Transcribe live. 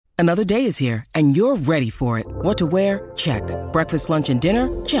Another day is here, and you're ready for it. What to wear? Check. Breakfast, lunch, and dinner?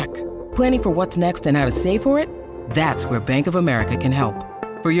 Check. Planning for what's next and how to save for it? That's where Bank of America can help.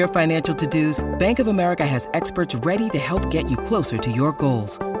 For your financial to-dos, Bank of America has experts ready to help get you closer to your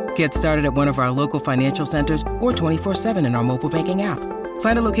goals. Get started at one of our local financial centers or 24/7 in our mobile banking app.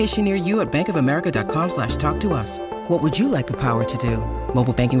 Find a location near you at bankofamerica.com/talktous. What would you like the power to do?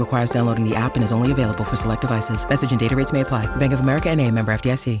 Mobile banking requires downloading the app and is only available for select devices. Message and data rates may apply. Bank of America N.A., member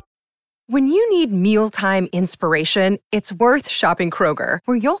FDIC. When you need mealtime inspiration, it's worth shopping Kroger,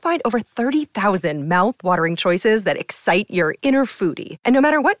 where you'll find over 30,000 mouth-watering choices that excite your inner foodie. And no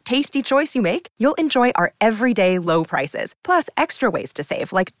matter what tasty choice you make, you'll enjoy our everyday low prices, plus extra ways to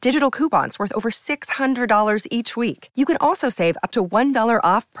save, like digital coupons worth over $600 each week. You can also save up to $1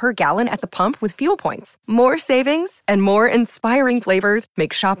 off per gallon at the pump with fuel points. More savings and more inspiring flavors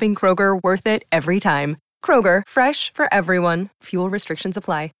make shopping Kroger worth it every time. Kroger, fresh for everyone. Fuel restrictions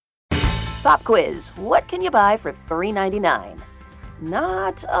apply. Pop quiz. What can you buy for $3.99?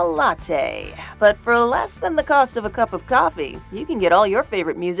 Not a latte, but for less than the cost of a cup of coffee, you can get all your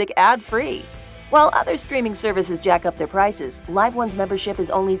favorite music ad-free. While other streaming services jack up their prices, Live One's membership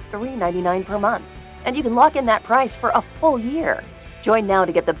is only $3.99 per month, and you can lock in that price for a full year. Join now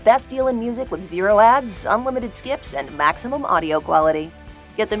to get the best deal in music with 0 ads, unlimited skips, and maximum audio quality.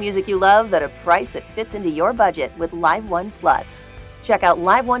 Get the music you love at a price that fits into your budget with Live One Plus. Check out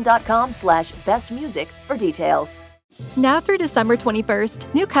liveone.com/bestmusic for details. Now through December 21st,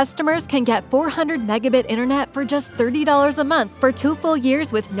 new customers can get 400 megabit internet for just $30 a month for 2 full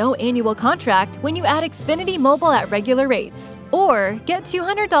years with no annual contract when you add Xfinity Mobile at regular rates. Or get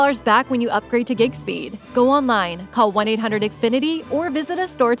 $200 back when you upgrade to gig speed. Go online, call 1-800-XFINITY, or visit a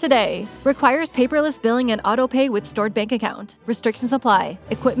store today. Requires paperless billing and auto-pay with stored bank account. Restrictions apply.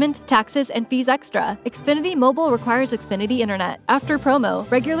 Equipment, taxes, and fees extra. Xfinity Mobile requires Xfinity Internet. After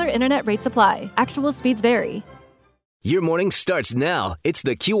promo, regular internet rates apply. Actual speeds vary. Your morning starts now. It's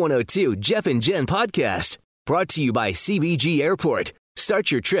the Q102 Jeff and Jen podcast. Brought to you by CBG Airport.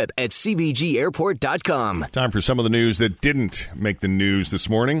 Start your trip at CBGAirport.com. Time for some of the news that didn't make the news this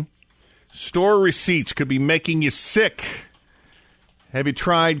morning. Store receipts could be making you sick. Have you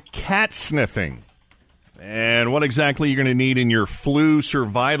tried cat sniffing? And what exactly you're going to need in your flu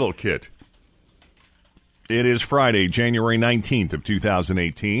survival kit? It is Friday, January 19th of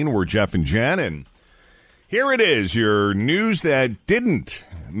 2018. We're Jeff and Jen, and here it is, your news that didn't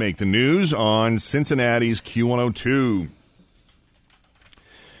make the news on Cincinnati's Q102.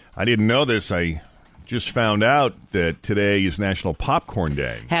 I didn't know this. I just found out that today is National Popcorn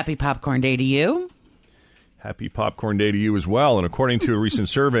Day. Happy Popcorn Day to you. Happy Popcorn Day to you as well. And according to a recent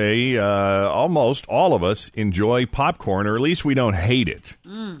survey, almost all of us enjoy popcorn, or at least we don't hate it.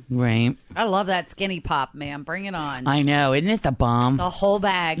 Right. I love that skinny pop, man. Bring it on. I know. Isn't it the bomb? The whole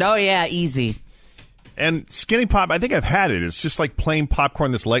bag. Oh, yeah. Easy. And Skinny Pop, I think I've had it. It's just like plain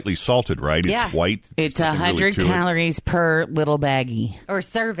popcorn that's lightly salted, right? Yeah. It's white. It's 100 calories per little baggie. Or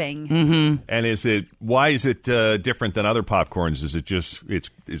serving. Mm-hmm. And why is it different than other popcorns? Is it just,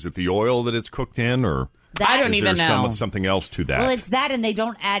 is it the oil that it's cooked in, or I don't even know. Something else to that? Well, it's that, and they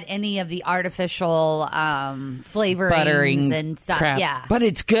don't add any of the artificial flavorings buttering and stuff. crap. Yeah. But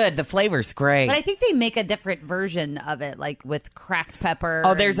it's good. The flavor's great. But I think they make a different version of it, like with cracked pepper.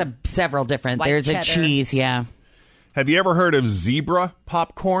 Oh, there's several different. There's cheddar. a cheese, yeah. Have you ever heard of zebra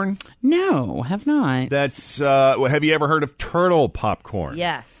popcorn? No, have not. That's. Have you ever heard of turtle popcorn?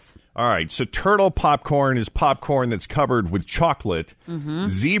 Yes. All right, so turtle popcorn is popcorn that's covered with chocolate. Mm-hmm.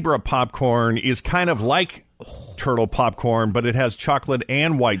 Zebra popcorn is kind of like turtle popcorn, but it has chocolate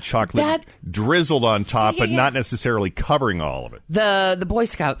and white chocolate drizzled on top, but not necessarily covering all of it. The Boy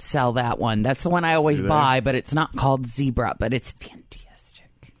Scouts sell that one. That's the one I always buy, but it's not called zebra, but it's fantastic.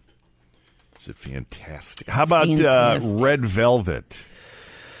 Is it fantastic? How about Red Velvet?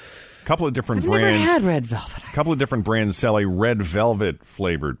 A couple of different brands. Never had Red Velvet. A couple of different brands sell a Red Velvet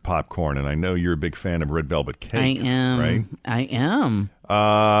flavored popcorn, and I know you're a big fan of Red Velvet cake. I am. Right? I am.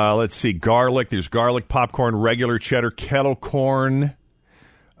 Let's see. Garlic. There's garlic popcorn, regular cheddar, kettle corn.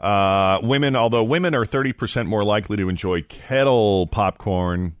 Women are 30% more likely to enjoy kettle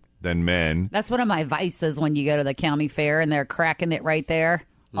popcorn than men. That's one of my vices when you go to the county fair and they're cracking it right there.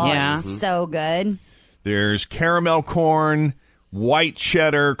 Oh, yeah. It's so good. There's caramel corn, white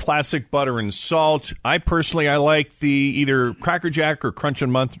cheddar, classic butter and salt. I like the either Cracker Jack or Crunch and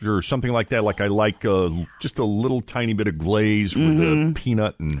Munch or something like that. Like I like just a little tiny bit of glaze with the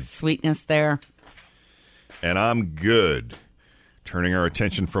peanut and sweetness there. And I'm good. Turning our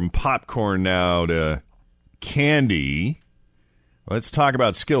attention from popcorn now to candy. Let's talk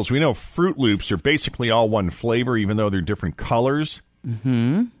about Skittles. We know Fruit Loops are basically all one flavor, even though they're different colors.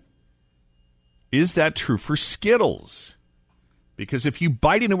 Mm-hmm. is that true for Skittles? Because if you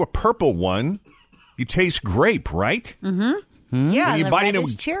bite into a purple one, you taste grape, right? Mm-hmm. Yeah, When you the bite red into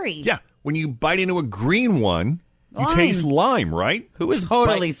is cherry. Yeah, when you bite into a green one, you Lime. taste lime, right? Who is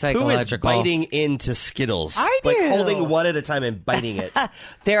Totally Who psychological. is biting into Skittles? I Like do. holding one at a time and biting it.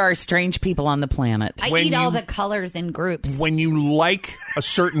 There are strange people on the planet. I When eat all you- the colors in groups. When you like a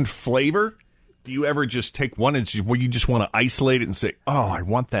certain flavor, do you ever just take one where you just want to isolate it and say, "Oh, I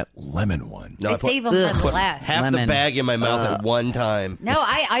want that lemon one"? No, I put save them for the last. half Lemon. the bag in my mouth at one time. No,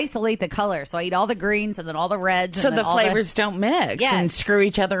 I isolate the color. So I eat all the greens and then all the reds. So and then the all flavors don't mix Yes. and screw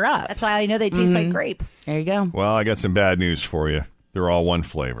each other up. That's why I know they taste like grape. There you go. Well, I got some bad news for you. They're all one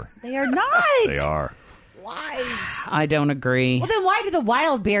flavor. They are not. They are. I don't agree. Well, then why do the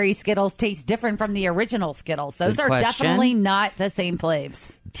wild berry Skittles taste different from the original Skittles? Those Good are question. definitely not the same flavors.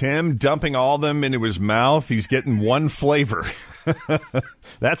 Tim dumping all them into his mouth. He's getting one flavor.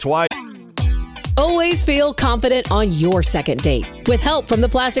 That's why. Always feel confident on your second date. With help from the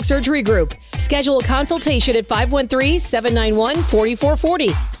Plastic Surgery Group. Schedule a consultation at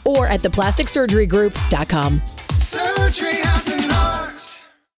 513-791-4440 or at theplasticsurgerygroup.com. Surgery has an art.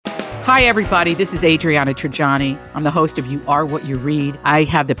 Hi, everybody. This is Adriana Trajani. I'm the host of You Are What You Read. I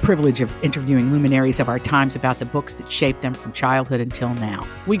have the privilege of interviewing luminaries of our times about the books that shaped them from childhood until now.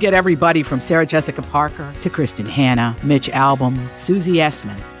 We get everybody from Sarah Jessica Parker to Kristen Hanna, Mitch Albom, Susie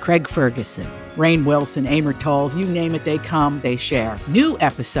Essman, Craig Ferguson, Rainn Wilson, Amor Tolls, you name it, they come, they share. New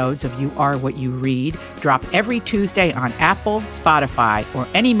episodes of You Are What You Read drop every Tuesday on Apple, Spotify, or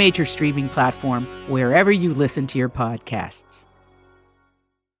any major streaming platform wherever you listen to your podcasts.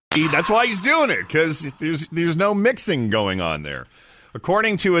 That's why he's doing it, because there's no mixing going on there.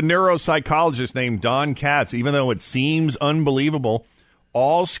 According to a neuropsychologist named Don Katz, even though it seems unbelievable,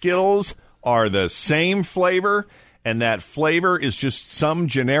 all Skittles are the same flavor, and that flavor is just some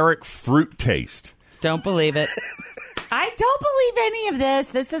generic fruit taste. Don't believe it. I don't believe any of this.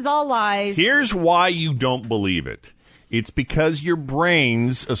 This is all lies. Here's why you don't believe it. It's because your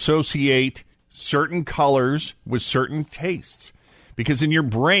brains associate certain colors with certain tastes. Because in your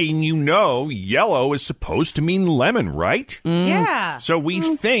brain, you know yellow is supposed to mean lemon, right? Yeah. So we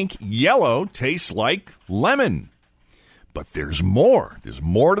think yellow tastes like lemon. But there's more. There's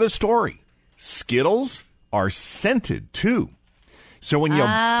more to the story. Skittles are scented, too. So when you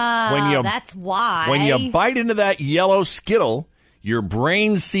that's why. When you bite into that yellow Skittle, your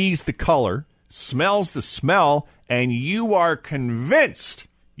brain sees the color, smells the smell, and you are convinced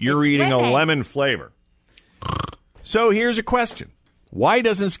you're eating a lemon flavor. So here's a question. Why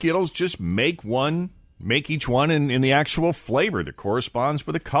doesn't Skittles just make each one in the actual flavor that corresponds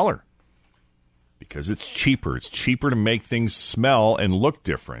with the color? Because it's cheaper. It's cheaper to make things smell and look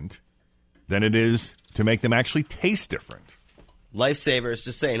different than it is to make them actually taste different. Lifesavers,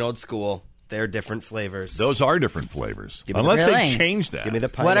 just saying, old school. They're different flavors. Those are different flavors. Give me Unless Really? they change that. Give me the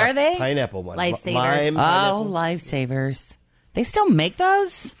What are they? pineapple one. Lifesavers. Lime, Oh, pineapple. lifesavers. They still make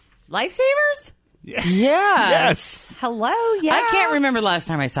those? Lifesavers? Yeah. Yes. Hello? Yeah. I can't remember the last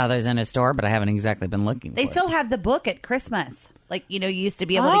time I saw those in a store, but I haven't exactly been looking They for still it. have the book at Christmas. Like, you used to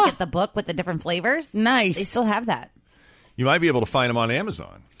be able to get the book with the different flavors. Nice. They still have that. You might be able to find them on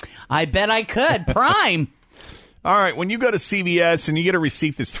Amazon. I bet I could. Prime. All right, when you go to CVS and you get a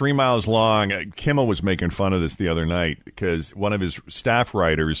receipt that's 3 miles long, Kimmel was making fun of this the other night because one of his staff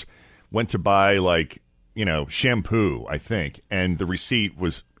writers went to buy, shampoo, I think, and the receipt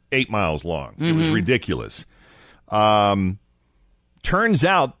was 8 miles long. It was ridiculous. Turns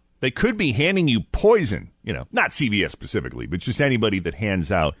out they could be handing you poison, not CVS specifically, but just anybody that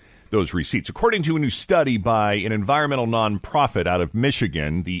hands out those receipts. According to a new study by an environmental nonprofit out of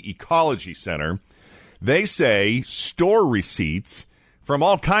Michigan, the Ecology Center, they say store receipts from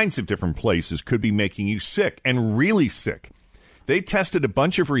all kinds of different places could be making you sick, and really sick. They tested a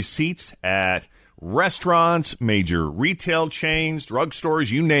bunch of receipts at restaurants, major retail chains,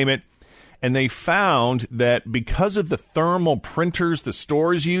 drugstores, you name it, and they found that because of the thermal printers the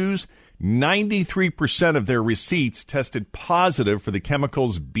stores use, 93% of their receipts tested positive for the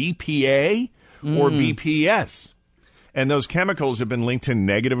chemicals BPA or BPS. And those chemicals have been linked to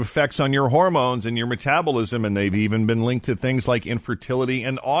negative effects on your hormones and your metabolism, and they've even been linked to things like infertility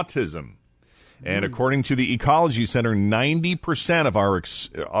and autism. And according to the Ecology Center, 90%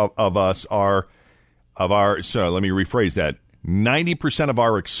 so let me rephrase that. 90% of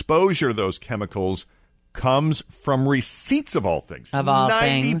our exposure to those chemicals comes from receipts of all things. Of all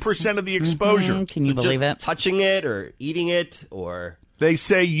 90% of the exposure. Can you believe it? Touching it or eating it or... They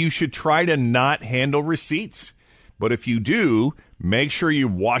say you should try to not handle receipts. But if you do, make sure you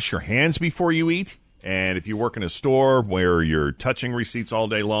wash your hands before you eat. And if you work in a store where you're touching receipts all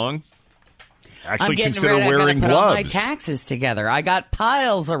day long, Actually, getting consider ready. wearing I gotta put all my gloves. taxes together. I got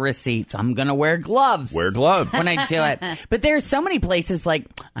piles of receipts. I'm going to wear gloves. Wear gloves. When I do it. But there's so many places like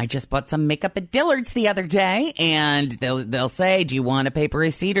I just bought some makeup at Dillard's the other day, and they'll say, do you want a paper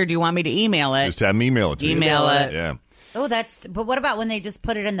receipt or do you want me to email it? Just have them email it to you. Email it. Yeah. Oh, but what about when they just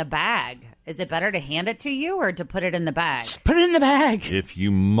put it in the bag? Is it better to hand it to you or to put it in the bag? Put it in the bag. If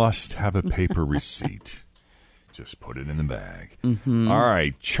you must have a paper receipt, just put it in the bag. Mm-hmm. All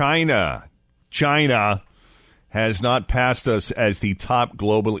right. China has not passed us as the top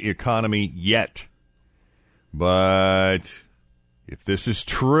global economy yet. But if this is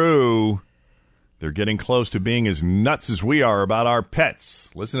true, they're getting close to being as nuts as we are about our pets.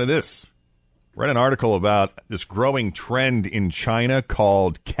 Listen to this. Read an article about this growing trend in China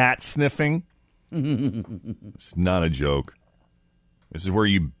called cat sniffing. It's not a joke. This is where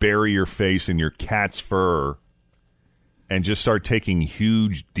you bury your face in your cat's fur and just start taking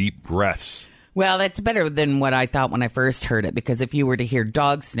huge, deep breaths. Well, that's better than what I thought when I first heard it, because if you were to hear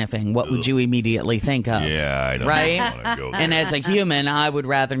dog sniffing, what would you immediately think of? Yeah, I don't right? want to go there. And as a human, I would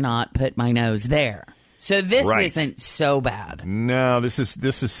rather not put my nose there. So this isn't so bad. No, this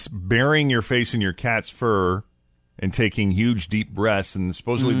is burying your face in your cat's fur and taking huge, deep breaths. And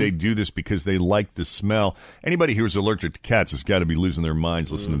supposedly they do this because they like the smell. Anybody who's allergic to cats has got to be losing their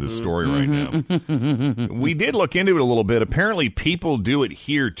minds listening to this story right now. We did look into it a little bit. Apparently, people do it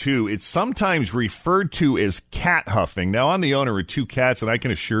here, too. It's sometimes referred to as cat huffing. Now, I'm the owner of 2 cats, and I can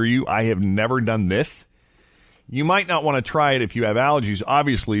assure you I have never done this. You might not want to try it if you have allergies,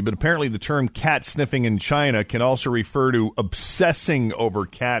 obviously, but apparently the term cat sniffing in China can also refer to obsessing over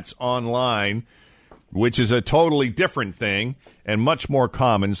cats online, which is a totally different thing and much more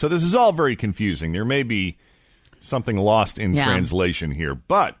common. So this is all very confusing. There may be something lost in translation here.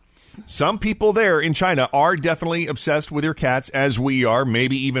 But some people there in China are definitely obsessed with their cats, as we are,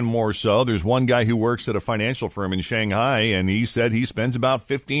 maybe even more so. There's one guy who works at a financial firm in Shanghai, and he said he spends about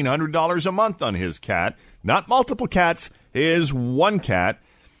 $1,500 a month on his cat. Not multiple cats, his one cat,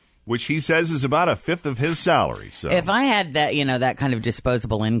 which he says is about a fifth of his salary. So if I had that, that kind of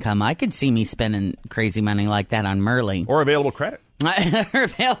disposable income, I could see me spending crazy money like that on Merle. Or available credit. Or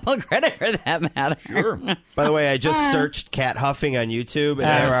available credit for that matter. Sure. By the way, I just searched cat huffing on YouTube, and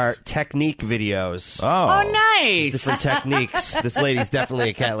there are technique videos. Oh, nice. Different techniques. This lady's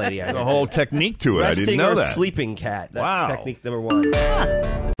definitely a cat lady. There's a whole technique to it. Resting I didn't know or that. Sleeping cat. That's Wow. technique number 1.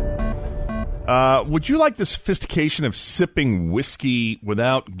 Would you like the sophistication of sipping whiskey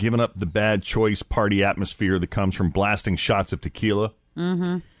without giving up the bad choice party atmosphere that comes from blasting shots of tequila?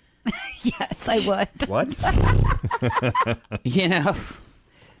 Mm-hmm. Yes, I would. What?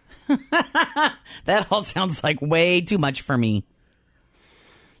 That all sounds like way too much for me.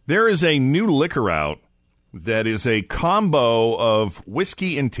 There is a new liquor out that is a combo of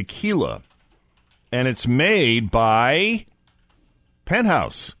whiskey and tequila, and it's made by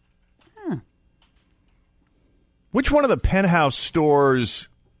Penthouse. Which one of the Penthouse stores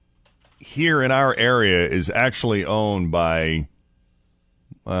here in our area is actually owned by,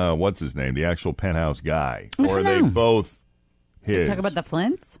 what's his name, the actual Penthouse guy? Or are they both his? Talk about the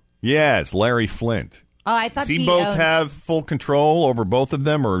Flints? Yes, Larry Flint. Oh, I thought Does he both owned, have full control over both of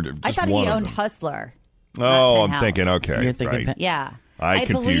them, or just I thought one he of owned them? Hustler. Oh, I'm Penthouse. thinking, okay, You're thinking right. Yeah. I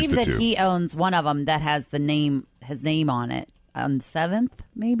confused believe the that two. he owns one of them that has his name on it. On 7th,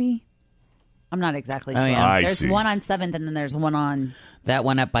 maybe? I'm not exactly sure. yeah. I There's see. one on 7th, and then there's one on... That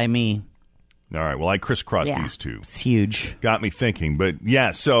went up by me. All right, well, I crisscrossed Yeah. these two. It's huge. Got me thinking. But,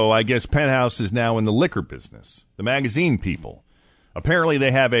 yeah, so I guess Penthouse is now in the liquor business. The magazine people. Apparently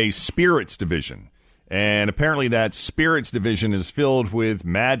they have a spirits division. And apparently that spirits division is filled with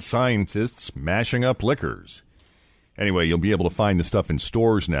mad scientists mashing up liquors. Anyway, you'll be able to find the stuff in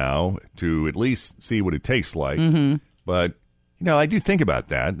stores now to at least see what it tastes like. Mm-hmm. But, I do think about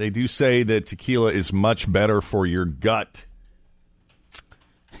that. They do say that tequila is much better for your gut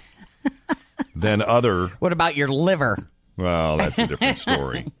than other... What about your liver? Well, that's a different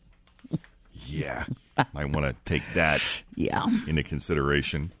story. Yeah. Might want to take that into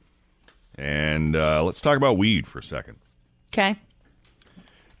consideration. And let's talk about weed for a second. Okay.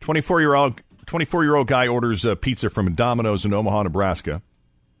 24-year-old guy orders a pizza from Domino's in Omaha, Nebraska.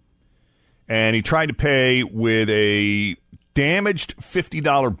 And he tried to pay with a damaged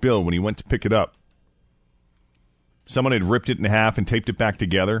 $50 bill when he went to pick it up. Someone had ripped it in half and taped it back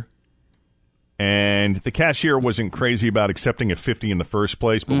together. And the cashier wasn't crazy about accepting a $50 in the first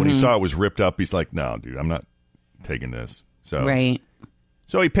place, but when he saw it was ripped up, he's like, no, dude, I'm not taking this. So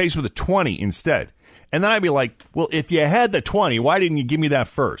he pays with a $20 instead. And then I'd be like, well, if you had the $20, why didn't you give me that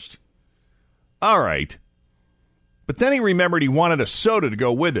first? All right. But then he remembered he wanted a soda to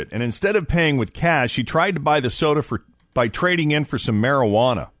go with it, and instead of paying with cash, he tried to buy the soda by trading in for some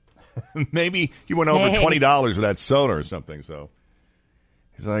marijuana. Maybe he went over $20 with that soda or something. So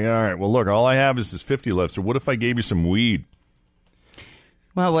he's like, all right, well, look, all I have is this 50 left, so what if I gave you some weed?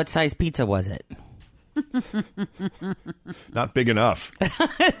 Well, what size pizza was it? Not big enough.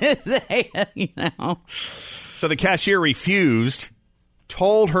 You know. So the cashier refused,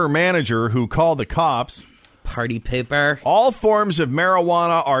 told her manager, who called the cops. Party pooper. All forms of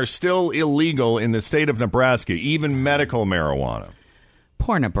marijuana are still illegal in the state of Nebraska, even medical marijuana.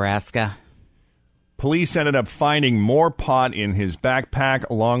 Poor Nebraska. Police ended up finding more pot in his backpack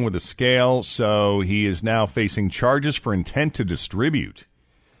along with a scale, so he is now facing charges for intent to distribute.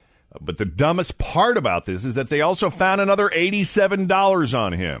 But the dumbest part about this is that they also found another $87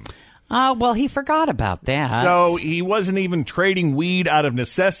 on him. Well, he forgot about that. So he wasn't even trading weed out of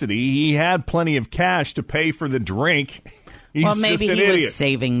necessity. He had plenty of cash to pay for the drink. He's well, maybe just an he idiot. was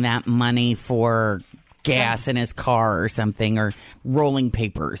saving that money for gas in his car or something, or rolling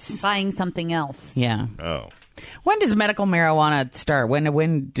papers. Buying something else. Yeah. Oh. When does medical marijuana start?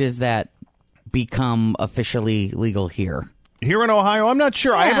 When does that become officially legal here? Here in Ohio, I'm not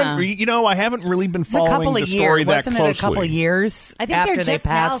sure. Yeah. I haven't really been following the story that Wasn't closely. it a couple of years I think after they're they just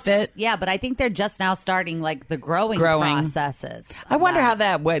passed now, it? Yeah, but I think they're just now starting like the growing processes. I wonder how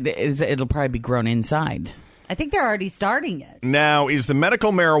that would. It'll probably be grown inside. I think they're already starting it. Now, is the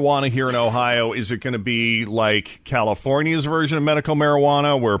medical marijuana here in Ohio, is it going to be like California's version of medical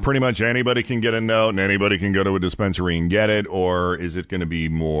marijuana, where pretty much anybody can get a note and anybody can go to a dispensary and get it, or is it going to be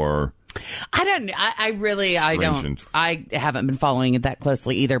more... I don't. I haven't been following it that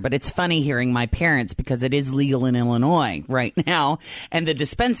closely either. But it's funny hearing my parents, because it is legal in Illinois right now, and the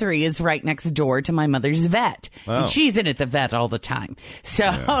dispensary is right next door to my mother's vet, and she's in at the vet all the time.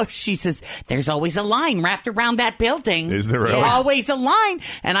 So she says there's always a line wrapped around that building. Is there really? Always a line?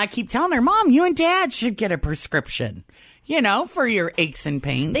 And I keep telling her, Mom, you and Dad should get a prescription. For your aches and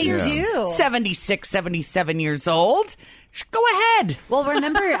pains. They do. 76, 77 years old. Go ahead. Well,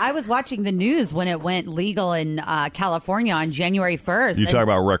 remember, I was watching the news when it went legal in California on January 1st. You talk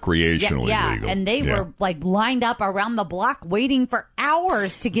about recreationally legal. And they were like lined up around the block waiting for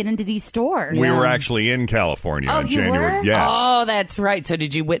hours to get into these stores. We were actually in California on January. Were? Yes. Oh, that's right. So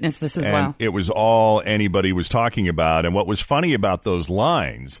did you witness this as well? It was all anybody was talking about. And what was funny about those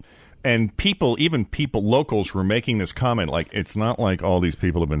lines... And locals were making this comment, like, it's not like all these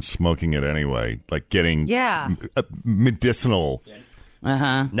people have been smoking it anyway, like getting medicinal.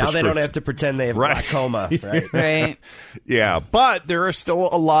 Now they don't have to pretend they have glaucoma, right? Right. Yeah, but there are still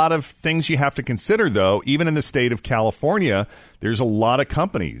a lot of things you have to consider, though. Even in the state of California, there's a lot of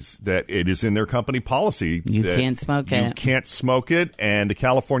companies that it is in their company policy. You can't smoke it. You can't smoke it, and the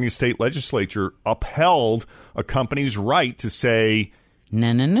California state legislature upheld a company's right to say...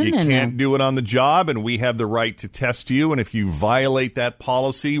 No. You can't do it on the job, and we have the right to test you. And if you violate that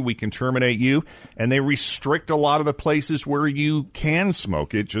policy, we can terminate you. And they restrict a lot of the places where you can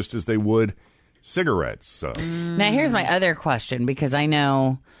smoke it, just as they would cigarettes. So now here's my other question, because I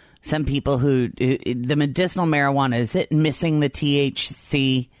know some people who the medicinal marijuana, is it missing the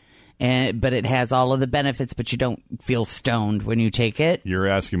THC? But it has all of the benefits, but you don't feel stoned when you take it. You're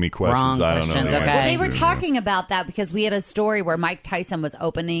asking me questions. Wrong I don't know. questions. Okay. Well, they were talking about that because we had a story where Mike Tyson was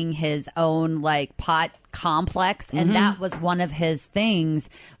opening his own pot complex, and that was one of his things,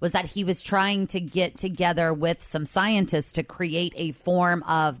 was that he was trying to get together with some scientists to create a form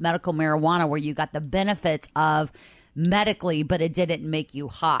of medical marijuana where you got the benefits of medically, but it didn't make you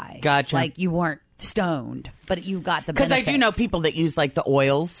high. Gotcha. Like you weren't stoned, but you got the benefits. Because I do know people that use the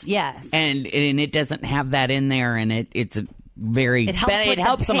oils. Yes. And it doesn't have that in there, and it's a very... It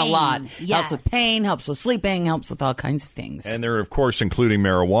helps them a lot. Yes. Helps with pain, helps with sleeping, helps with all kinds of things. And they're, of course, including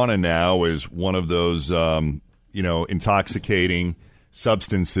marijuana now as one of those, intoxicating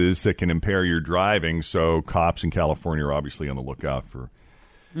substances that can impair your driving. So cops in California are obviously on the lookout for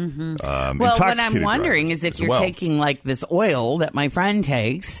well, what I'm wondering is if you're taking this oil that my friend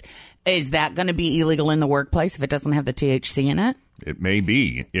takes, is that going to be illegal in the workplace if it doesn't have the THC in it? It may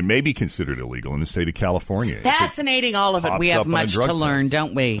be. It may be considered illegal in the state of California. It's fascinating, all of it. We have much to learn,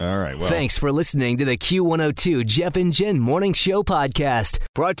 don't we? All right. Well. Thanks for listening to the Q102 Jeff and Jen Morning Show podcast,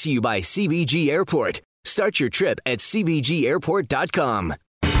 brought to you by CBG Airport. Start your trip at CBGAirport.com.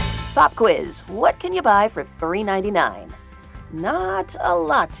 Pop quiz. What can you buy for $3.99? Not a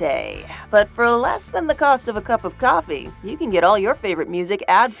latte, but for less than the cost of a cup of coffee, you can get all your favorite music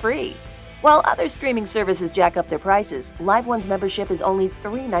ad-free. While other streaming services jack up their prices, Live One's membership is only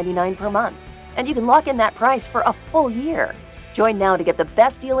 $3.99 per month, and you can lock in that price for a full year. Join now to get the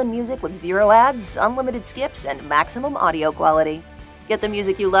best deal in music with 0 ads, unlimited skips, and maximum audio quality. Get the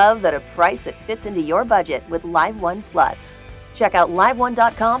music you love at a price that fits into your budget with Live One Plus. Check out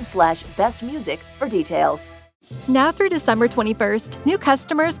liveone.com/bestmusic for details. Now through December 21st, new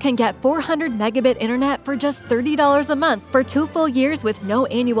customers can get 400 megabit internet for just $30 a month for 2 full years with no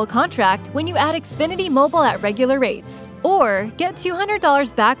annual contract when you add Xfinity Mobile at regular rates. Or get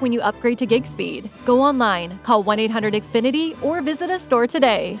 $200 back when you upgrade to gig speed. Go online, call 1-800-XFINITY or visit a store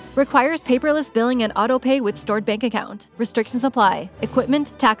today. Requires paperless billing and auto pay with stored bank account. Restrictions apply.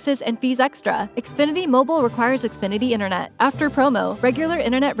 Equipment, taxes, and fees extra. Xfinity Mobile requires Xfinity Internet. After promo, regular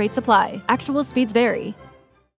internet rates apply. Actual speeds vary.